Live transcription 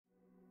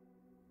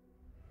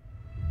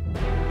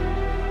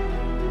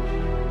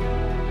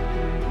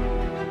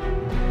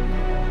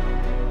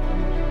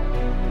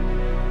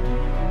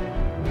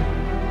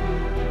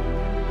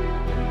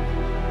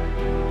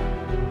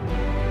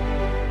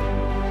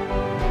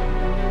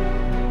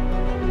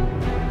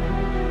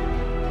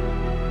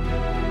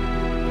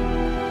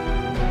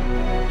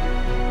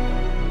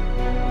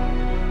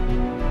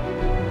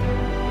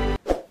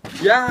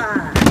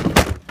Yeah!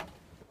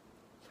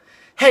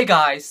 Hey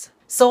guys!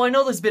 So I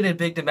know there's been a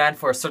big demand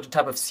for a certain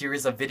type of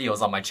series of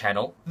videos on my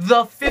channel.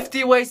 The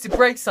 50 Ways to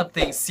Break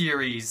Something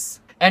series.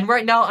 And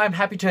right now I'm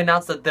happy to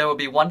announce that there will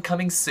be one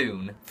coming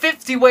soon.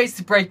 50 Ways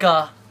to Break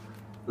a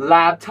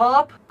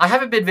Laptop? I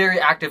haven't been very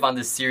active on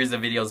this series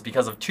of videos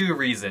because of two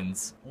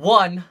reasons.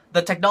 One,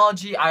 the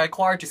technology I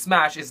acquired to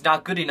Smash is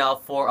not good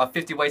enough for a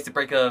 50 Ways to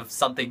Break a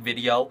Something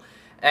video,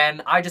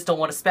 and I just don't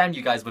want to spam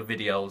you guys with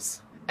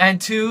videos. And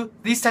two,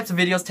 these types of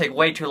videos take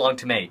way too long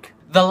to make.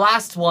 The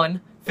last one,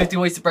 50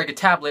 Ways to Break a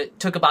Tablet,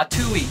 took about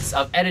 2 weeks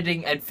of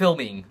editing and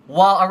filming,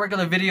 while a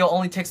regular video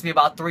only takes me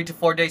about 3 to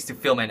 4 days to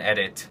film and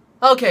edit.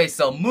 Okay,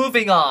 so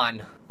moving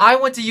on. I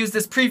want to use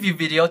this preview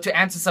video to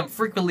answer some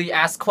frequently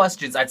asked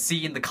questions I'd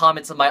see in the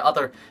comments of my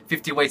other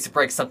 50 Ways to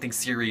Break Something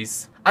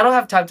series. I don't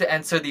have time to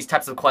answer these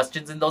types of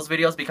questions in those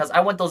videos because I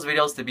want those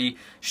videos to be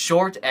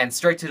short and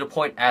straight to the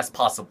point as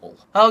possible.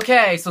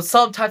 Okay, so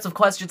some types of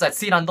questions I've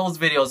seen on those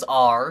videos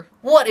are: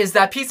 what is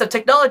that piece of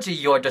technology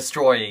you're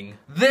destroying?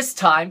 This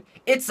time,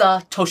 it's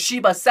a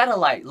Toshiba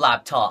satellite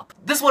laptop.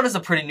 This one is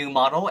a pretty new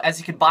model, as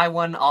you can buy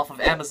one off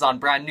of Amazon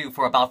brand new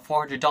for about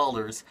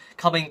 $400,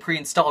 coming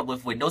pre-installed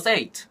with Windows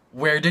 8.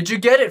 Where did you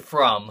get it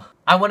from?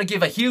 I want to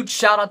give a huge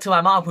shout out to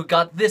my mom who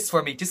got this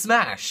for me to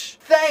Smash.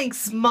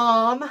 Thanks,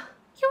 Mom!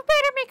 You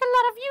better make a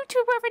lot of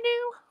YouTube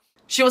revenue.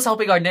 She was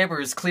helping our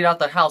neighbors clean out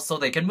their house so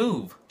they can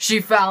move. She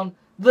found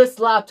this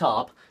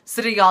laptop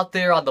sitting out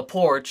there on the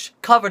porch,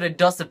 covered in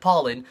dust and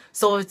pollen,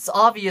 so it's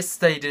obvious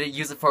they didn't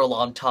use it for a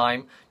long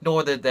time,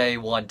 nor did they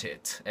want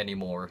it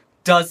anymore.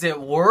 Does it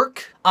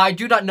work? I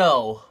do not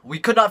know. We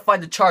could not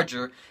find the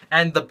charger,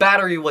 and the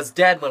battery was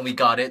dead when we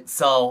got it,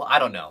 so I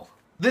don't know.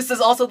 This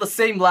is also the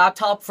same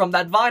laptop from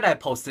that Vine I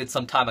posted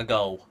some time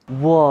ago.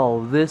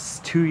 Whoa, this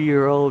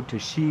 2-year-old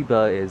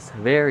Toshiba is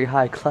very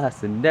high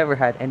class and never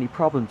had any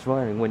problems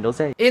running Windows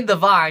 8. In the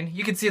Vine,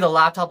 you can see the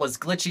laptop was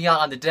glitching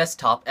out on the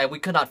desktop and we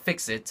could not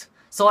fix it,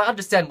 so I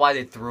understand why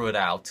they threw it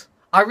out.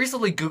 I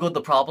recently googled the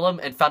problem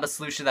and found a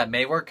solution that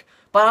may work,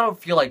 but I don't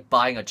feel like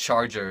buying a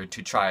charger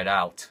to try it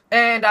out.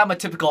 And I'm a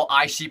typical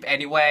iSheep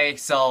anyway,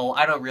 so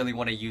I don't really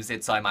want to use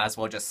it, so I might as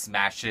well just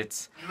smash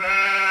it.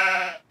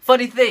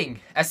 Funny thing,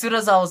 as soon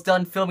as I was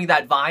done filming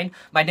that Vine,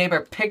 my neighbor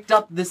picked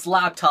up this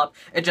laptop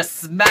and just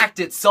smacked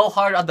it so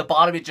hard on the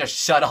bottom it just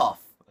shut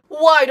off.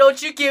 Why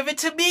don't you give it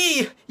to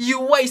me, you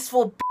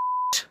wasteful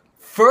bitch?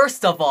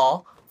 First of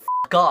all,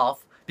 f**k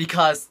off,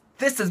 because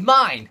this is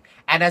mine.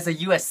 And as a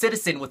US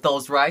citizen with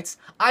those rights,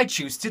 I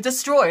choose to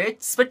destroy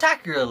it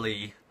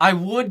spectacularly. I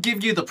would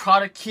give you the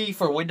product key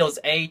for Windows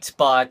 8,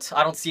 but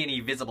I don't see any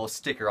visible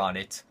sticker on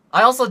it.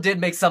 I also did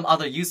make some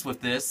other use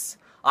with this.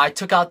 I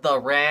took out the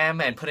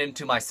RAM and put it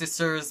into my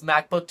sister's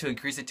MacBook to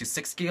increase it to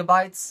 6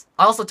 GB.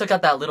 I also took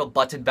out that little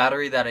button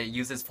battery that it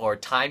uses for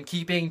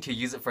timekeeping to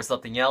use it for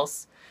something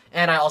else.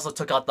 And I also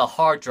took out the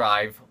hard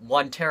drive,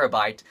 1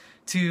 TB,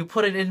 to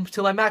put it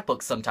into my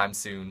MacBook sometime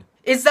soon.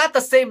 Is that the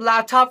same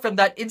laptop from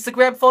that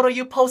Instagram photo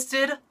you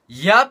posted?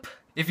 Yep.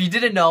 If you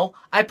didn't know,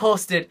 I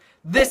posted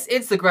this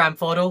Instagram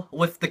photo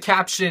with the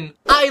caption,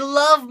 "I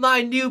love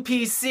my new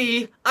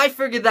PC. I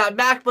figured that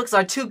MacBooks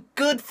are too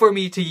good for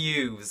me to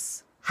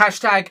use."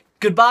 Hashtag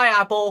goodbye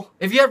Apple.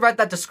 If you had read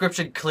that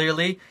description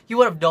clearly, you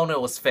would have known it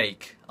was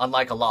fake,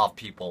 unlike a lot of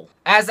people.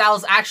 As I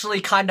was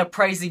actually kind of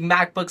praising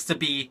MacBooks to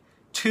be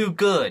too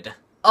good.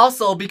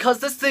 Also, because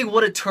this thing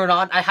wouldn't turn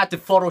on, I had to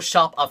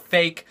Photoshop a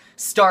fake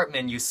start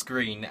menu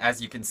screen,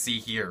 as you can see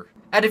here.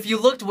 And if you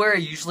looked where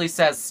it usually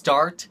says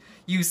start,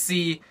 you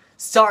see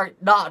start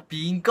not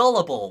being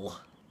gullible.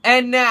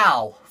 And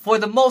now, for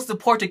the most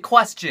important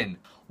question.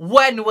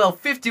 When will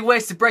 50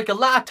 Ways to Break a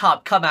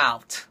Laptop come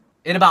out?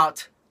 In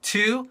about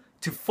 2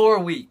 to 4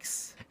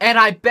 weeks. And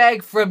I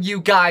beg from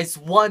you guys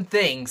one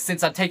thing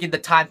since I'm taking the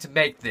time to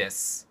make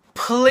this.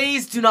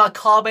 Please do not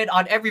comment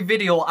on every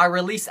video I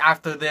release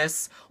after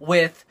this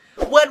with,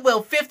 "When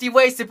will 50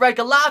 Ways to Break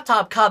a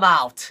Laptop come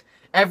out?"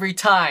 every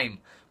time.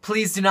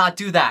 Please do not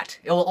do that.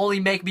 It will only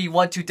make me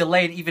want to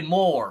delay it even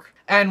more.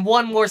 And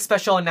one more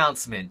special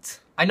announcement.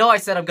 I know I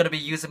said I'm going to be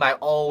using my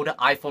old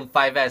iPhone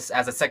 5S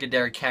as a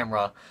secondary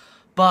camera,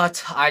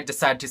 but I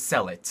decided to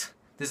sell it.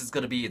 This is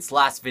going to be its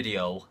last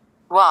video.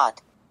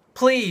 What?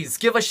 Please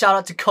give a shout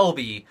out to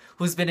Kobe,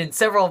 who's been in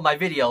several of my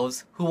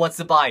videos, who wants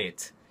to buy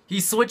it.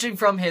 He's switching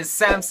from his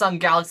Samsung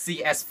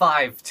Galaxy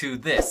S5 to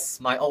this,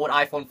 my old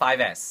iPhone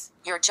 5S.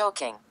 You're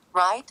joking,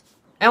 right?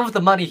 And with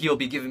the money he'll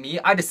be giving me,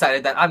 I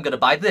decided that I'm gonna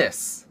buy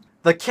this.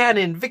 The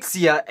Canon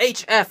Vixia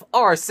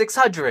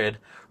HF-R600,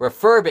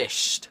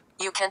 refurbished.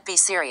 You can't be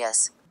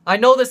serious. I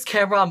know this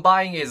camera I'm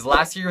buying is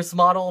last year's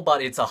model,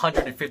 but it's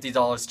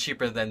 $150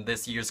 cheaper than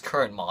this year's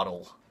current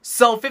model.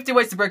 So 50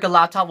 Ways to Break a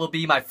Laptop will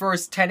be my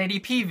first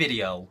 1080p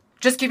video.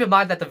 Just keep in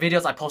mind that the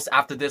videos I post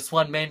after this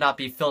one may not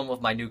be filmed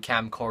with my new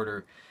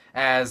camcorder,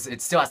 as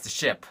it still has to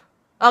ship.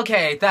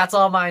 Okay, that's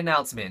all my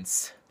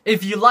announcements.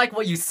 If you like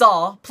what you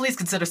saw, please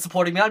consider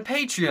supporting me on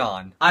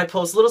Patreon. I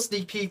post little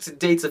sneak peeks and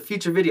dates of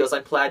future videos I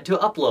plan to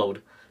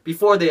upload,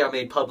 before they are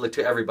made public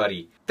to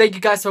everybody. Thank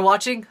you guys for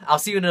watching. I'll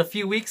see you in a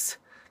few weeks.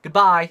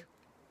 Goodbye.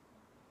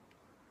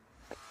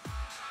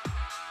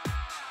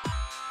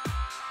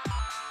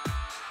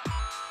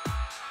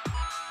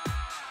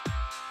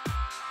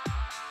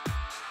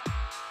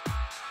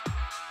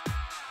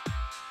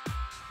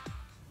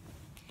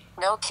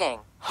 No, King.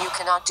 You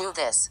cannot do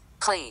this.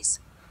 Please.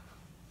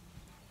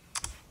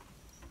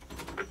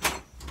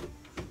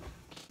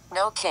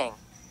 No, King.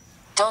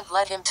 Don't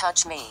let him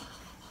touch me.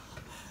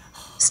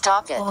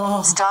 Stop it.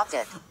 Stop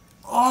it.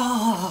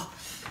 Oh,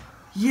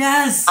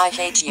 yes. I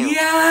hate you.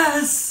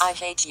 Yes. I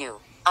hate you.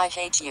 I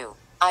hate you.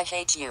 I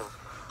hate you.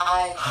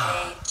 I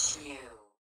hate you.